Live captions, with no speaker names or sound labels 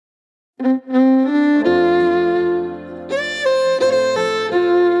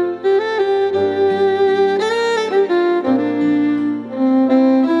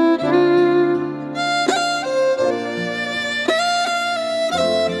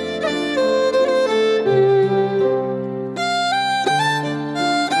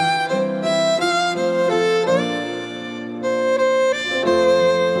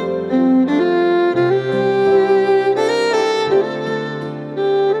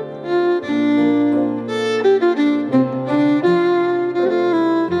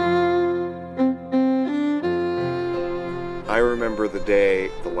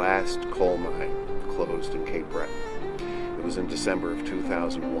biggest coal mine closed in Cape Breton. It was in December of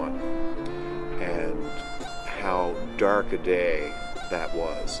 2001, and how dark a day that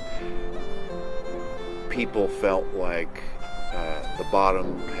was. People felt like the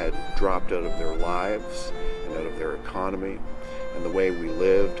bottom had dropped out of their lives and out of their economy, and the way we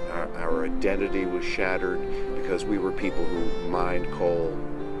lived, our identity was shattered because we were people who mined coal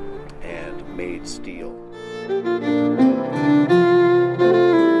and made steel.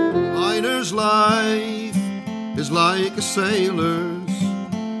 Miner's life is like a sailor's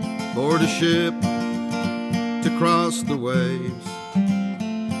board a ship to cross the waves.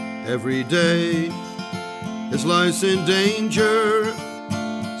 Every day his life's in danger,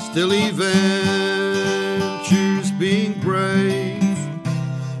 still he ventures being brave.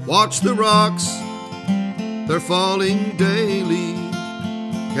 Watch the rocks, they're falling daily.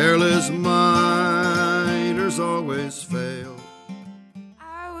 Careless miners always fail.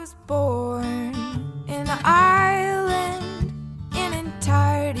 I was born in Ireland in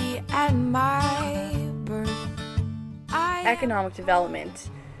entirety at my birth. Economic development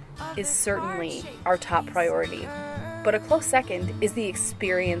is certainly our top priority, but a close second is the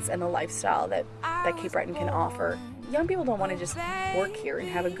experience and the lifestyle that Cape Breton can offer. Young people don't want to just work here and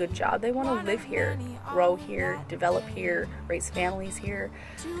have a good job. They want to live here, grow here, develop here, raise families here.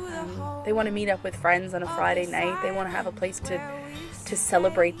 They want to meet up with friends on a Friday night. They want to have a place to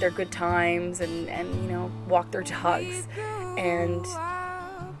celebrate their good times and you know, walk their dogs. And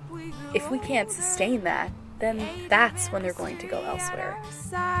if we can't sustain that, then that's when they're going to go elsewhere.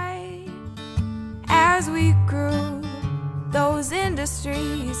 As we grew, those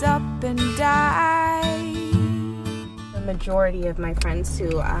industries up and died. The majority of my friends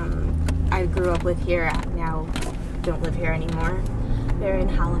who I grew up with here now don't live here anymore. They're in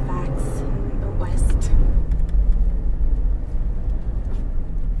Halifax, the west.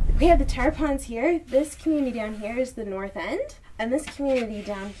 We have the tar ponds here. This community down here is the north end. And this community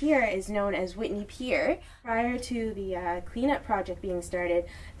down here is known as Whitney Pier. Prior to the cleanup project being started,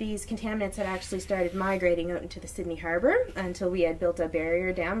 these contaminants had actually started migrating out into the Sydney Harbour until we had built a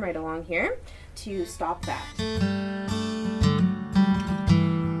barrier dam right along here to stop that.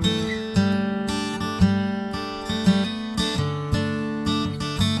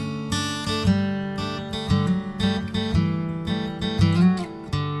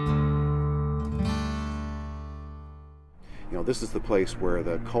 You know, this is the place where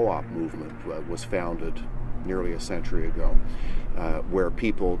the co-op movement was founded nearly a century ago, where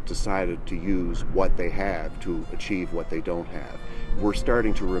people decided to use what they have to achieve what they don't have. We're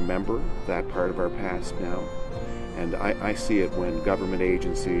starting to remember that part of our past now, and I see it when government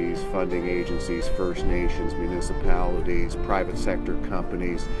agencies, funding agencies, First Nations, municipalities, private sector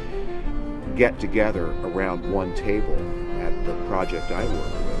companies get together around one table at the project I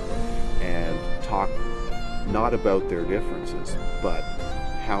work with and talk not about their differences, but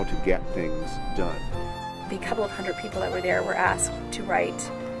how to get things done. The couple of hundred people that were there were asked to write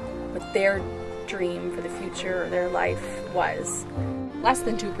what their dream for the future or their life was. Less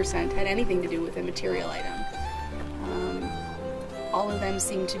than 2% had anything to do with a material item. All of them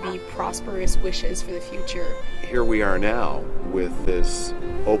seemed to be prosperous wishes for the future. Here we are now with this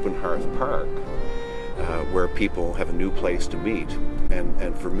open hearth park where people have a new place to meet.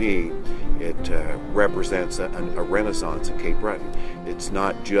 And for me, it represents a renaissance in Cape Breton. It's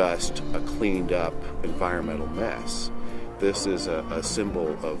not just a cleaned up environmental mess. This is a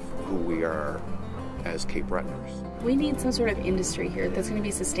symbol of who we are as Cape Bretoners. We need some sort of industry here that's going to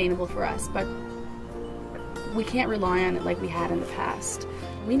be sustainable for us, but we can't rely on it like we had in the past.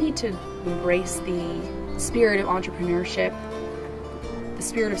 We need to embrace the spirit of entrepreneurship, the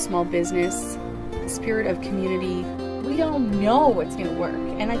spirit of small business, the spirit of community. We don't know what's going to work,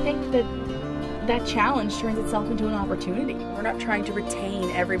 and I think that challenge turns itself into an opportunity. We're not trying to retain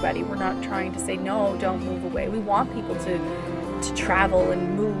everybody. We're not trying to say, no, don't move away. We want people to travel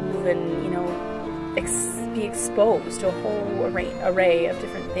and move and, you know, be exposed to a whole array of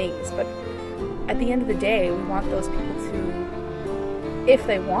different things. But at the end of the day, we want those people to, if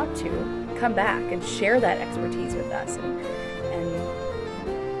they want to, come back and share that expertise with us and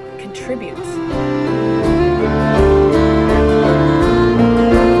contribute.